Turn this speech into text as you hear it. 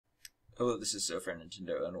Hello, this is Sofra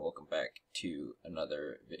Nintendo, and welcome back to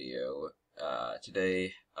another video.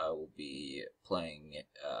 Today I will be playing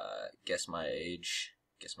Guess My Age.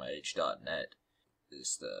 GuessMyAge.net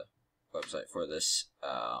is the website for this.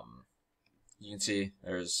 You can see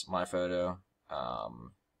there's my photo.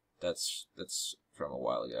 That's from a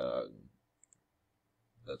while ago.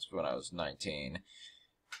 That's when I was 19.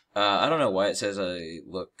 I don't know why it says I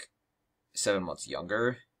look 7 months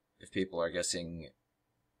younger. If people are guessing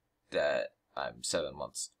that I'm 7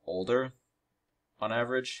 months older on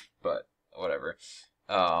average, but whatever.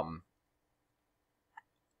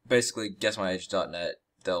 Basically, GuessMyAge.net,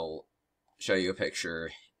 they'll show you a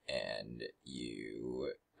picture and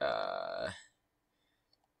you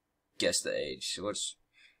guess the age. Which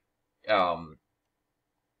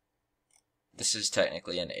this is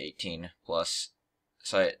technically an 18 plus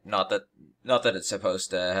site. Not that it's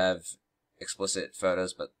supposed to have explicit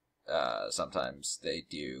photos, but sometimes they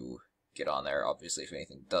do get on there. Obviously, if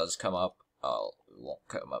anything does come up, it won't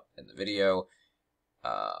come up in the video.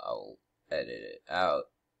 I'll edit it out.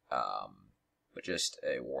 But just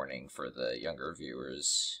a warning for the younger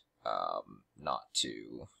viewers, not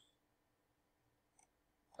to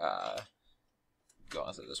go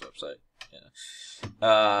onto this website.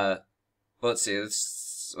 Yeah. Let's see.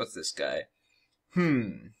 What's this guy?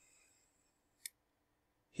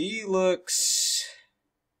 He looks,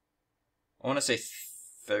 I want to say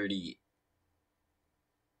 30.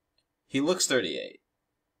 He looks 38,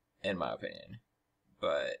 in my opinion,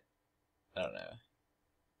 but I don't know.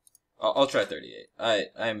 I'll try 38.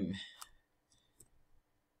 I'm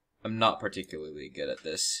not particularly good at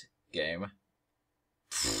this game.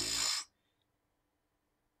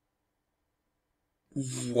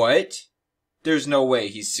 What? There's no way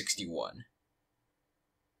he's 61.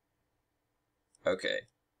 Okay.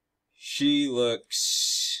 She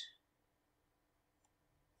looks...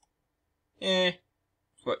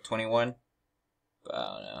 what, 21? I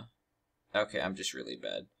don't know. Okay, I'm just really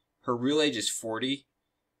bad. Her real age is 40?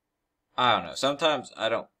 I don't know. Sometimes I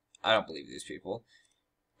don't believe these people.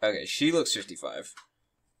 Okay, she looks 55.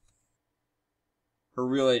 Her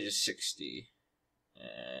real age is 60.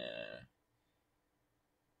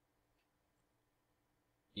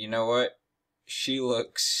 You know what? She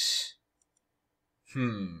looks... I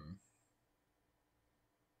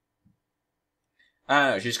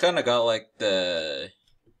don't know, she's kind of got like the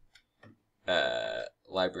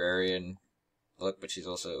librarian look, but she's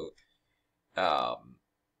also got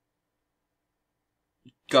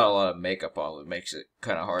a lot of makeup on, which makes it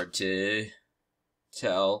kind of hard to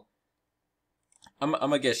tell. I'm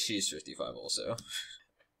gonna guess she's 55 also.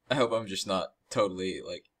 I hope I'm just not totally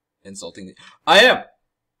like insulting I am!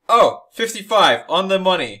 Oh, 55 on the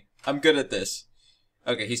money. I'm good at this.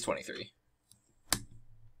 Okay, he's 23.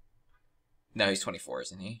 No, he's 24,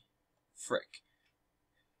 isn't he? Frick.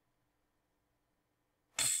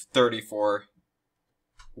 34.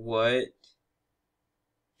 What?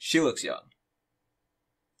 She looks young.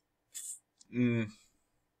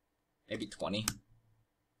 Maybe 20.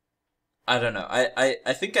 I don't know. I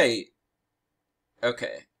think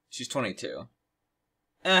okay, she's 22.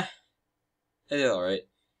 I did alright.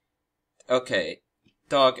 Okay,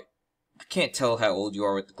 dog, I can't tell how old you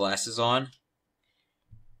are with the glasses on.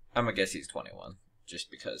 I'm gonna guess he's 21,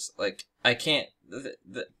 just because, like, I can't,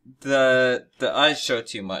 the eyes show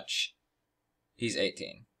too much. He's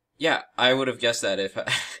 18. Yeah, I would have guessed that if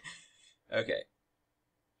okay.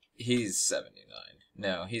 He's 79.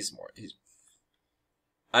 No, he's more,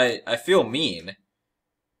 I feel mean.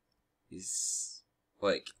 He's,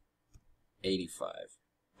 like, 85.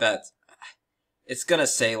 It's gonna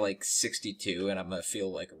say, like, 62, and I'm gonna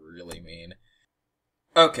feel, like, really mean.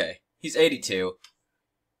 Okay, he's 82.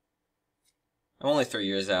 I'm only 3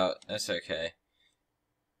 years out. That's okay.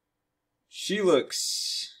 She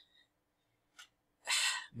looks...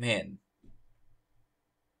 Man.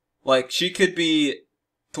 Like, she could be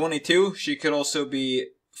 22. She could also be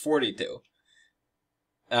 42.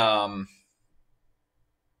 I'm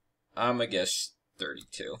gonna guess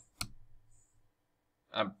 32.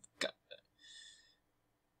 I'm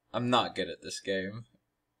not good at this game.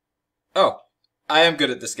 Oh! I am good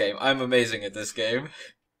at this game. I'm amazing at this game.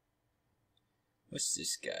 What's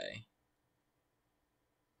this guy?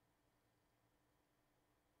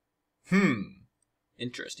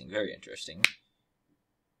 Interesting, very interesting.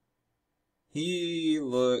 He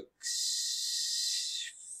looks...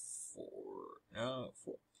 4... No,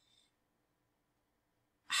 4...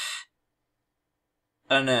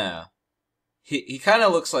 I don't know. He kind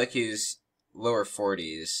of looks like he's lower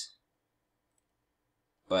 40s.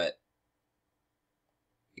 But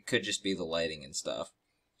it could just be the lighting and stuff.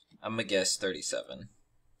 I'm gonna guess 37.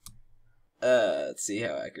 Let's see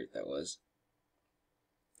how accurate that was.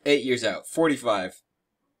 8 years out. 45.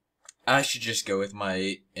 I should just go with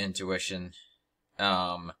my intuition.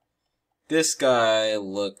 This guy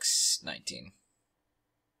looks 19.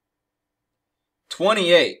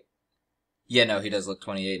 28! Yeah, no, he does look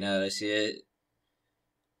 28 now that I see it.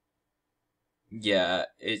 Yeah,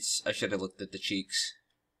 I should have looked at the cheeks.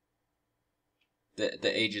 The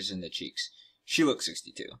ages in the cheeks. She looks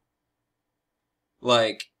 62.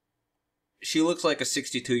 Like, she looks like a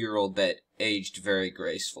 62-year-old that aged very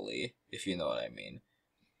gracefully, if you know what I mean.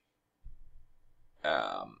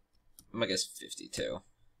 I'm gonna guess 52.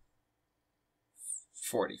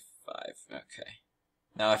 45. Okay.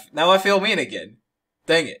 Now I feel mean again.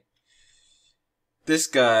 Dang it. This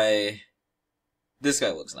guy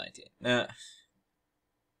looks 19.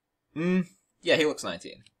 Yeah, he looks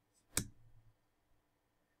 19.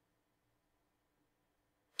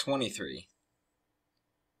 23.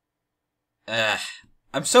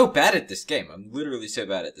 I'm so bad at this game. I'm literally so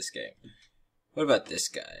bad at this game. What about this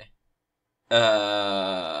guy?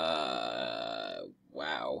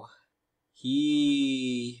 Wow.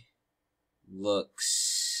 He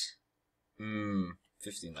looks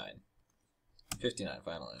 59. 59,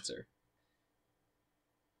 final answer.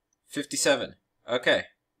 57. Okay.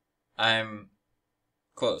 I'm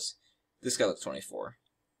close. This guy looks 24.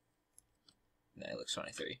 No, he looks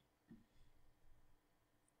 23.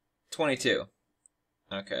 22.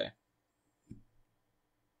 Okay.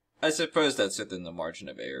 I suppose that's within the margin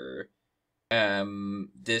of error.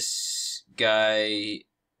 This guy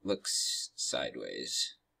looks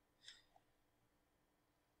sideways.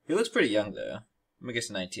 He looks pretty young, though. I'm gonna guess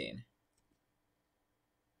 19.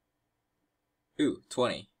 Ooh,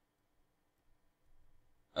 20.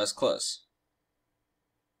 I was close.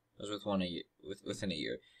 I was within a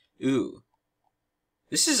year. Ooh.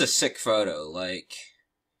 This is a sick photo. Like,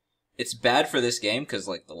 it's bad for this game because,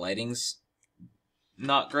 like, the lighting's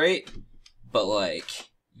not great. But, like,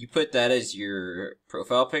 you put that as your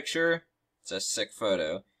profile picture, it's a sick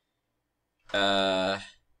photo.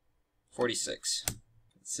 46.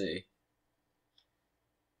 Let's see.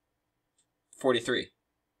 43.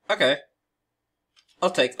 Okay.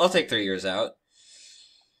 I'll take 3 years out.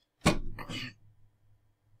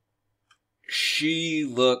 She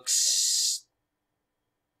looks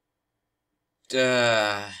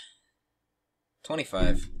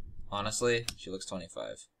 25. Honestly, she looks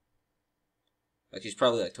 25. Like, she's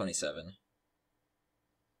probably like 27.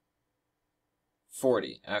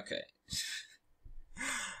 40. Okay.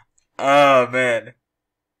 Oh, man.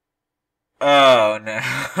 Oh, no.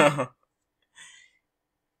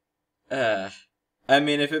 I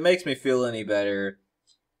mean, if it makes me feel any better,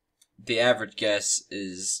 the average guess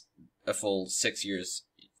is a full 6 years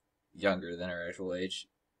younger than her actual age.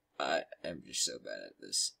 I am just so bad at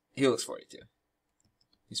this. He looks 42.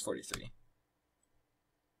 He's 43.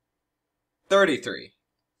 33.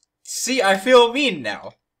 See, I feel mean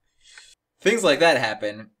now. Things like that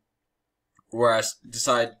happen where I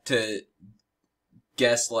decide to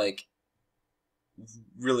guess, like,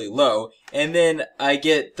 really low, and then I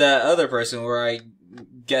get the other person where I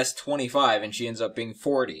guess 25 and she ends up being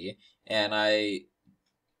 40, and I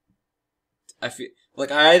feel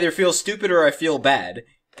like I either feel stupid or I feel bad,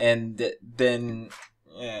 and then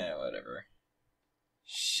whatever.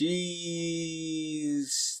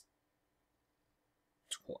 She's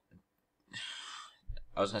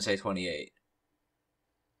I was gonna say 28.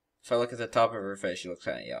 If I look at the top of her face, she looks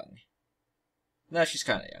kind of young. No, she's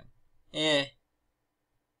kind of young.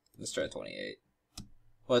 Let's try 28.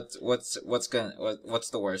 What's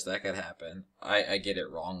the worst that could happen? I get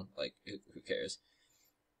it wrong. Like, who cares?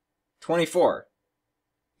 24.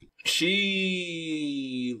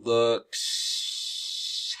 She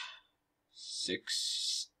looks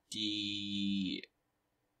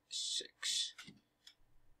 66.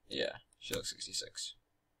 Yeah, she looks 66.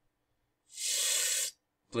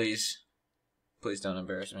 Please don't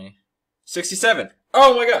embarrass me. 67.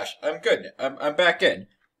 Oh my gosh, I'm good. I'm back in.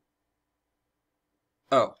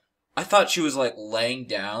 Oh, I thought she was like laying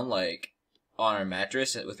down like on her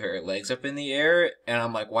mattress with her legs up in the air, and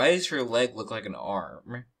I'm like, why does her leg look like an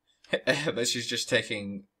arm? But she's just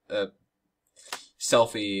taking a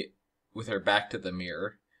selfie with her back to the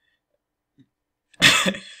mirror.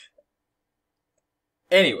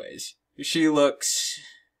 Anyways, she looks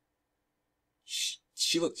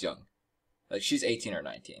young. Like, she's 18 or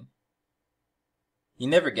 19. You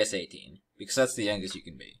never guess 18, because that's the youngest you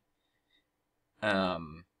can be.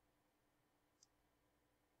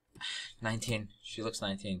 19. She looks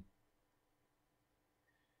 19.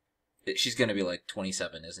 She's gonna be like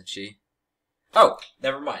 27, isn't she? Oh,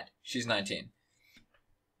 never mind. She's 19.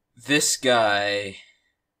 This guy,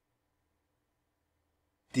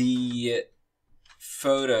 the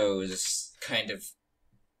photo is kind of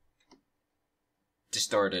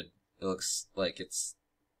distorted. It looks like it's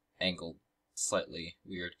angled slightly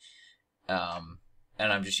weird. And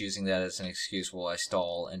I'm just using that as an excuse while I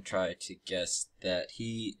stall and try to guess that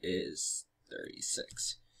he is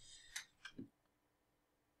 36.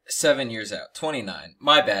 7 years out. 29.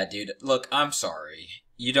 My bad, dude. Look, I'm sorry.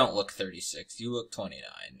 You don't look 36. You look 29.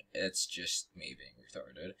 It's just me being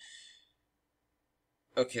retarded.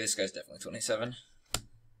 Okay, this guy's definitely 27.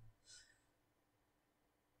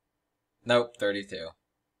 Nope, 32.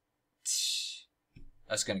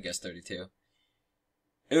 I was gonna guess 32.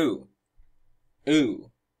 Ooh.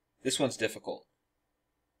 Ooh. This one's difficult.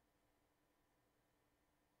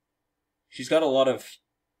 She's got a lot of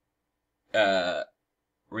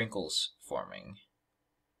wrinkles forming.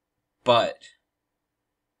 But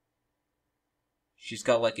she's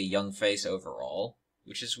got like a young face overall,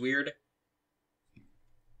 which is weird.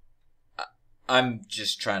 I'm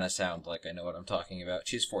just trying to sound like I know what I'm talking about.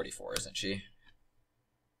 She's 44, isn't she?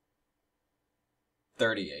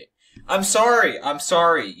 38. I'm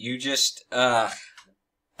sorry. You just, I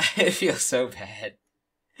feel so bad.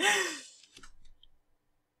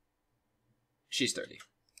 She's 30.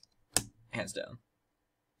 Hands down.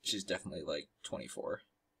 She's definitely like 24.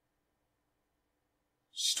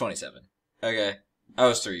 She's 27. Okay. I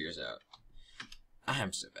was 3 years out. I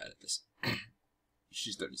am so bad at this.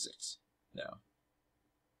 She's 36. No.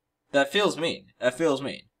 That feels mean.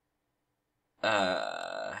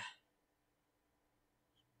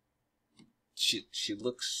 She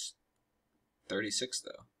looks 36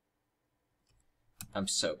 though. I'm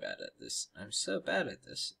so bad at this.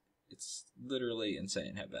 It's literally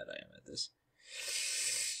insane how bad I am at this.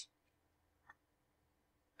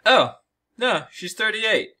 Oh, no, she's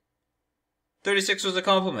 38. 36 was a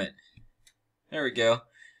compliment. There we go.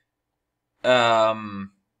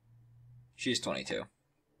 She's 22.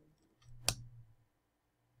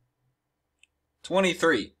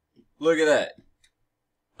 23. Look at that.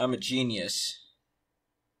 I'm a genius.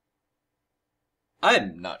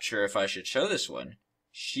 I'm not sure if I should show this one.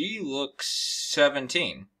 She looks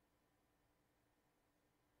 17.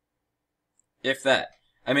 If that.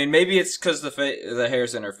 I mean, maybe it's because the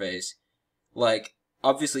hair's in her face. Like,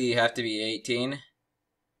 obviously you have to be 18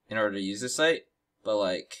 in order to use this site, but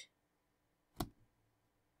like, if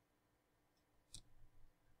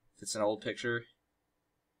it's an old picture,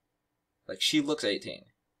 like, she looks 18.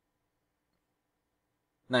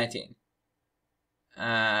 19.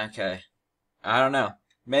 Okay. I don't know.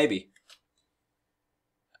 Maybe.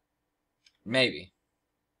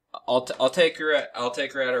 I'll take her at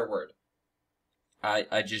her word.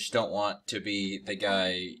 I just don't want to be the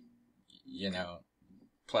guy, you know,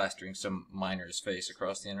 plastering some minor's face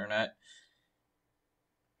across the internet.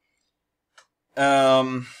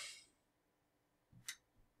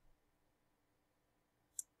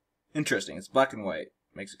 Interesting. It's black and white.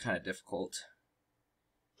 Makes it kind of difficult.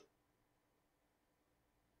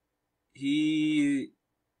 He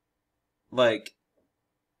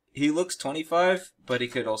looks 25, but he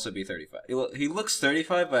could also be 35. He looks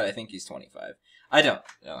 35, but I think he's 25. I don't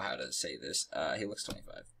know how to say this. He looks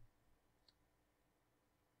 25.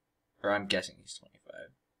 Or I'm guessing he's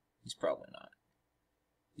 25. He's probably not.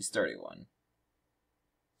 He's 31.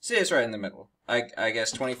 See, it's right in the middle. I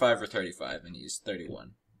guess 25 or 35, and he's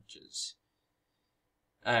 31, which is...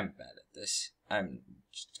 I'm bad at this. I'm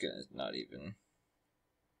just gonna not even...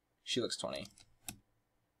 She looks 20.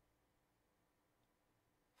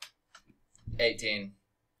 18.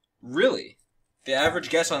 Really? The average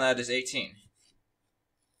guess on that is 18.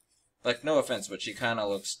 Like, no offense, but she kind of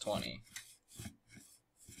looks 20.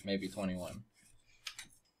 Maybe 21.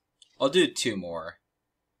 I'll do 2 more.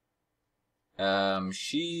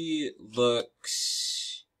 She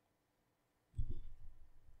looks...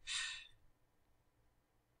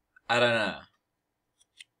 I don't know.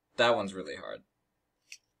 That one's really hard.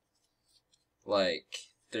 Like,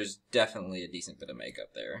 there's definitely a decent bit of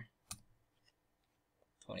makeup there.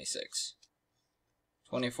 26.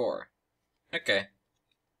 24. Okay.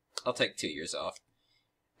 I'll take 2 years off.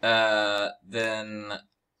 Then,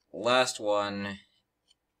 last one,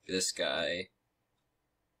 this guy.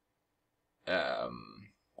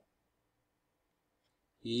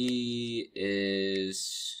 He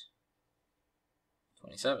is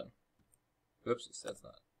 27. Whoopsies, that's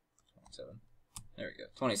not 27. There we go,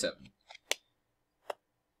 27.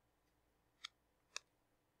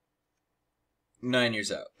 Nine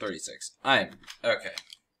years out, 36. Okay.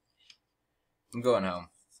 I'm going home.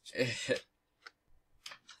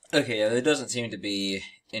 Okay, yeah, there doesn't seem to be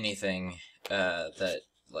anything that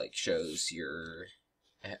like shows your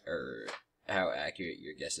or how accurate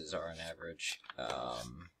your guesses are on average.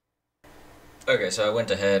 Okay, so I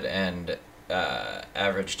went ahead and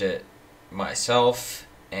averaged it myself,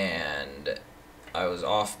 and I was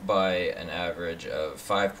off by an average of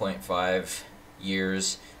 5.5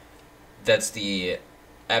 years. That's the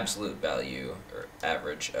absolute value or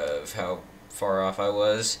average of how far off I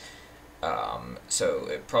was. So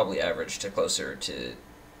it probably averaged to closer to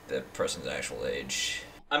the person's actual age.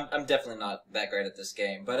 I'm definitely not that great at this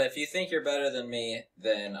game, but if you think you're better than me,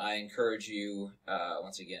 then I encourage you,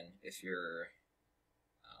 once again, if you're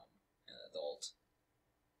an adult,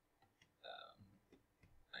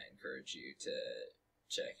 I encourage you to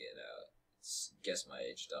check it out. It's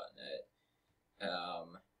guessmyage.net.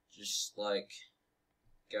 Just, like,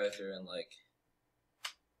 go through and, like,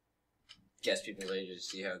 guess people's ages,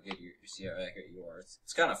 see how accurate you are.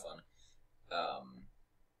 It's kind of fun.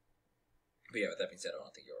 But yeah, with that being said, I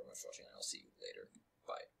don't think you're much watching, and I'll see you later.